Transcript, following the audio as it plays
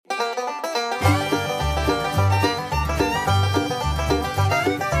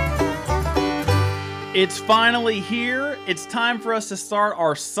It's finally here. It's time for us to start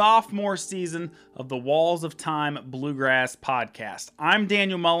our sophomore season of the Walls of Time Bluegrass podcast. I'm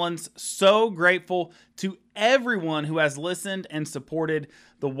Daniel Mullins, so grateful to everyone who has listened and supported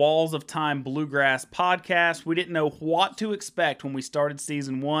the Walls of Time Bluegrass podcast. We didn't know what to expect when we started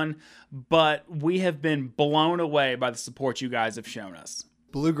season one, but we have been blown away by the support you guys have shown us.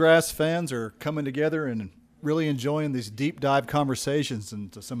 Bluegrass fans are coming together and really enjoying these deep dive conversations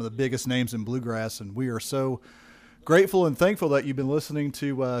into some of the biggest names in bluegrass, and we are so grateful and thankful that you've been listening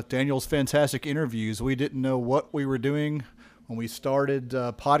to Daniel's fantastic interviews. We didn't know what we were doing when we started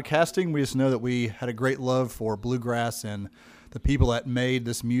podcasting. We just know that we had a great love for bluegrass and the people that made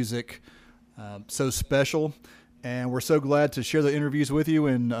this music so special, and we're so glad to share the interviews with you,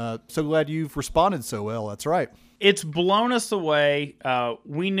 and so glad you've responded so well. That's right. It's blown us away.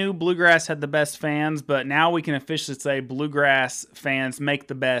 We knew Bluegrass had the best fans, but now we can officially say Bluegrass fans make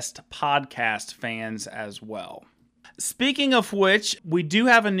the best podcast fans as well. Speaking of which, we do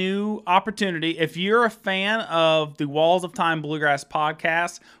have a new opportunity. If you're a fan of the Walls of Time Bluegrass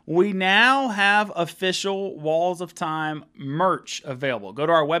podcast, we now have official Walls of Time merch available. Go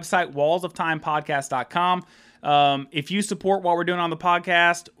to our website, wallsoftimepodcast.com. If you support what we're doing on the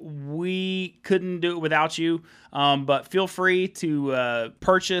podcast, we couldn't do it without you. But feel free to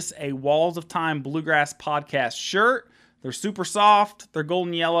purchase a Walls of Time Bluegrass podcast shirt. They're super soft, they're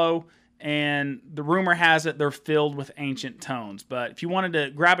golden yellow, and the rumor has it they're filled with ancient tones. But if you wanted to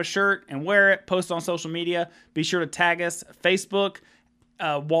grab a shirt and wear it, post it on social media, be sure to tag us, Facebook,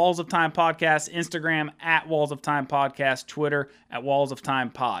 Walls of Time Podcast, Instagram at Walls of Time Podcast, Twitter at Walls of Time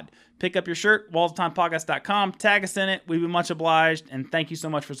Pod. Pick up your shirt, wallsoftimepodcast.com, tag us in it. We'd be much obliged, and thank you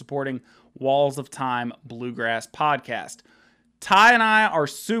so much for supporting Walls of Time Bluegrass Podcast. Ty and I are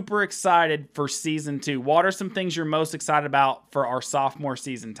super excited for Season 2. What are some things you're most excited about for our sophomore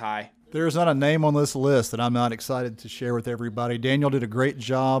season, Ty? There's not a name on this list that I'm not excited to share with everybody. Daniel did a great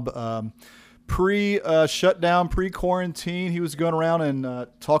job pre-shutdown, pre-quarantine. He was going around and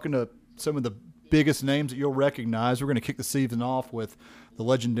talking to some of the biggest names that you'll recognize. We're going to kick the season off with the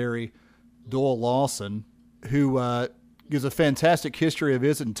legendary Doyle Lawson, who gives a fantastic history of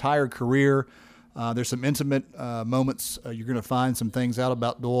his entire career. There's some intimate moments. You're going to find some things out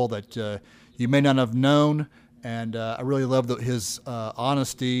about Doyle that you may not have known, and I really love his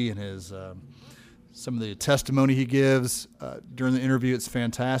honesty and his some of the testimony he gives during the interview. It's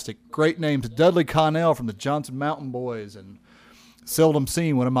fantastic. Great names: Dudley Connell from the Johnson Mountain Boys, and Seldom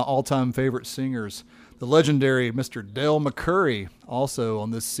Seen, one of my all-time favorite singers. The legendary Mr. Dale McCurry, also on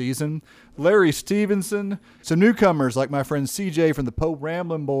this season. Larry Stevenson. Some newcomers like my friend CJ from the Poe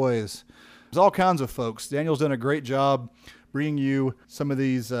Ramblin' Boys. There's all kinds of folks. Daniel's done a great job bringing you some of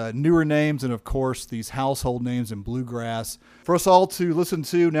these newer names and, of course, these household names in bluegrass for us all to listen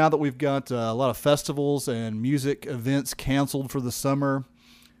to now that we've got a lot of festivals and music events canceled for the summer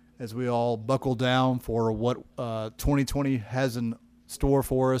as we all buckle down for what 2020 has in store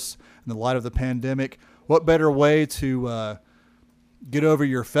for us in the light of the pandemic. What better way to get over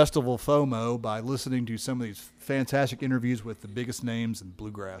your festival FOMO by listening to some of these fantastic interviews with the biggest names in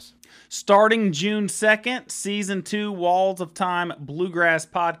bluegrass. Starting June 2nd, Season 2 Walls of Time Bluegrass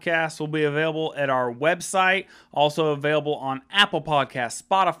Podcast will be available at our website, also available on Apple Podcasts,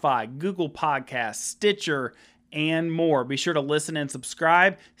 Spotify, Google Podcasts, Stitcher, and more. Be sure to listen and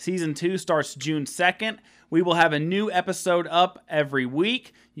subscribe. Season 2 starts June 2nd. We will have a new episode up every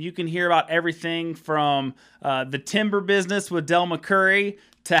week. You can hear about everything from the timber business with Del McCurry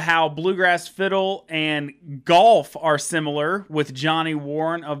to how bluegrass fiddle and golf are similar with Johnny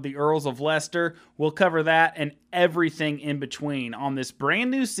Warren of the Earls of Leicester. We'll cover that and everything in between on this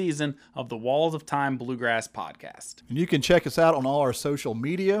brand new season of the Walls of Time Bluegrass Podcast. And you can check us out on all our social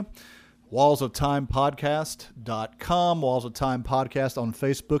media. wallsoftimepodcast.com, Walls of Time Podcast on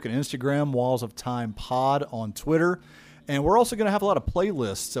Facebook and Instagram, Walls of Time Pod on Twitter. And we're also going to have a lot of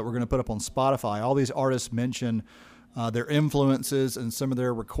playlists that we're going to put up on Spotify. All these artists mention their influences and some of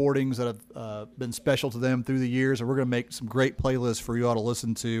their recordings that have been special to them through the years. And we're going to make some great playlists for you all to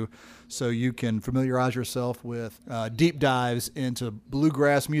listen to so you can familiarize yourself with deep dives into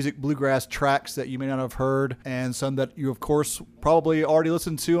bluegrass music, bluegrass tracks that you may not have heard, and some that you, of course, probably already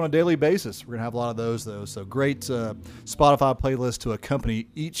listen to on a daily basis. We're going to have a lot of those, though. So great Spotify playlist to accompany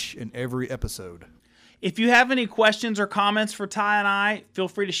each and every episode. If you have any questions or comments for Ty and I, feel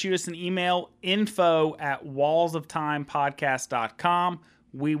free to shoot us an email, info@wallsoftimepodcast.com.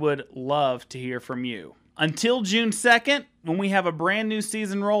 We would love to hear from you. Until June 2nd, when we have a brand new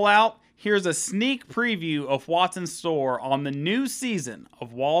season rollout, here's a sneak preview of what's in store on the new season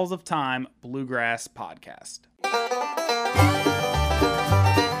of Walls of Time Bluegrass Podcast.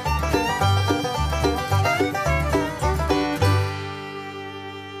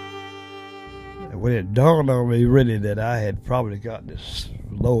 when it dawned on me really that I had probably gotten as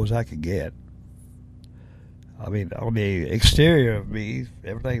low as I could get. I mean, on the exterior of me,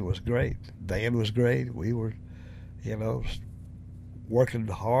 everything was great. Band was great. We were, working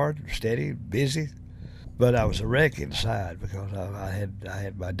hard, steady, busy. But I was a wreck inside because I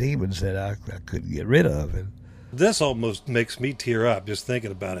had my demons that I couldn't get rid of. And this almost makes me tear up just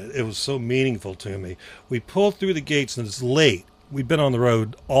thinking about it. It was so meaningful to me. We pulled through the gates and it's late. We'd been on the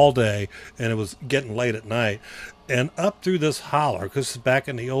road all day and it was getting late at night. And up through this holler, because back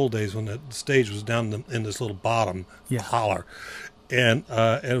in the old days when the stage was down in this little bottom holler. And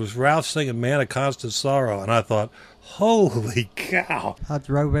it was Ralph singing Man of Constant Sorrow. And I thought, holy cow. I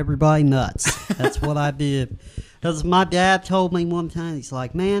drove everybody nuts. That's what I did. Because my dad told me one time, he's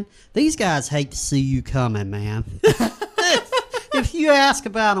like, man, these guys hate to see you coming, man. If you ask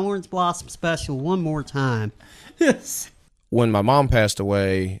about Orange Blossom Special one more time. Yes. When my mom passed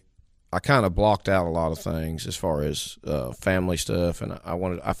away, I kind of blocked out a lot of things as far as family stuff. And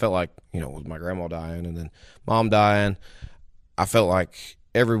I felt like, with my grandma dying and then mom dying, I felt like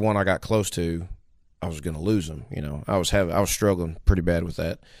everyone I got close to, I was going to lose them. I was struggling pretty bad with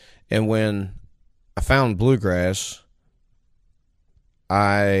that. And when I found bluegrass,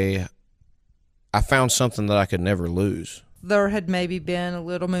 I found something that I could never lose. There had maybe been a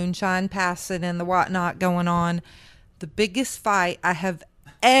little moonshine passing and the whatnot going on. The biggest fight I have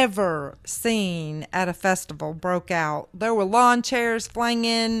ever seen at a festival broke out. There were lawn chairs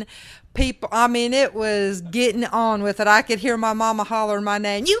flinging, people. I mean, it was getting on with it. I could hear my mama hollering my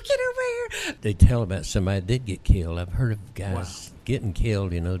name. You get over here. They tell about somebody that did get killed. I've heard of guys getting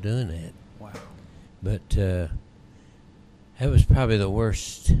killed, doing that. Wow. But that was probably the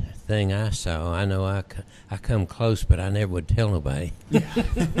worst thing I saw. I know I come close, but I never would tell nobody.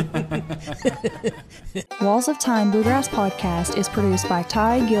 Walls of Time Bluegrass Podcast is produced by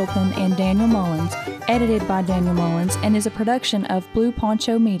Ty Gilpin and Daniel Mullins, edited by Daniel Mullins, and is a production of Blue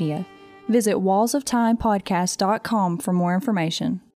Poncho Media. Visit wallsoftimepodcast.com for more information.